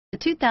The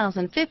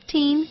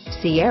 2015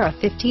 Sierra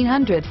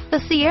 1500. The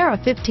Sierra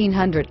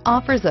 1500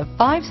 offers a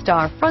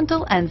 5-star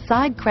frontal and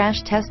side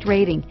crash test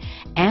rating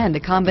and a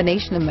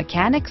combination of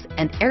mechanics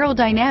and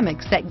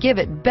aerodynamics that give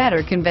it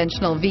better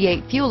conventional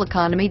V8 fuel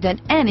economy than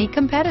any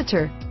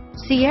competitor.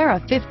 Sierra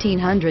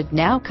 1500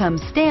 now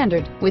comes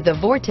standard with a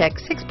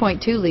Vortex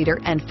 6.2-liter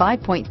and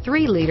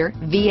 5.3-liter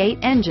V8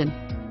 engine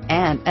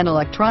and an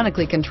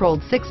electronically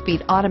controlled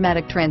 6-speed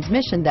automatic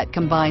transmission that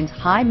combines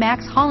high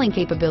max hauling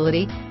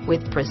capability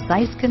with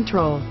precise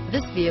control.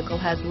 This vehicle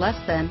has less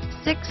than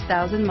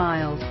 6,000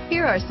 miles.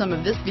 Here are some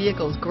of this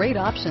vehicle's great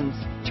options: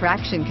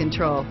 traction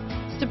control,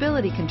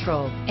 stability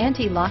control,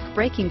 anti-lock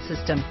braking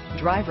system,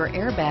 driver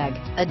airbag,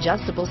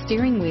 adjustable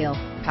steering wheel,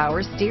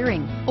 power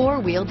steering,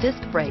 four-wheel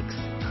disc brakes,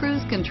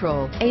 cruise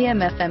control,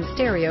 AM/FM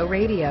stereo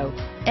radio,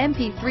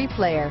 MP3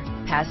 player,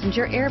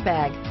 passenger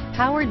airbag,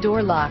 power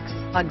door locks,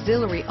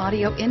 auxiliary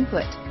audio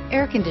input,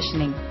 air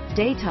conditioning,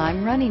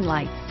 daytime running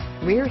lights,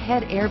 rear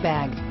head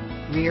airbag,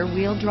 rear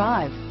wheel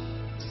drive,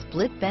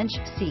 split bench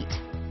seat,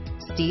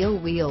 steel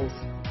wheels,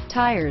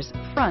 tires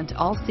front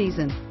all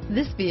season.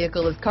 This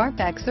vehicle is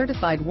CARFAX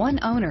certified one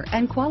owner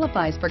and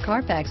qualifies for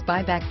CARFAX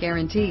buyback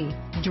guarantee.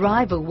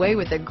 Drive away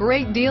with a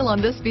great deal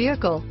on this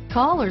vehicle.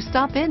 Call or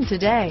stop in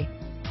today.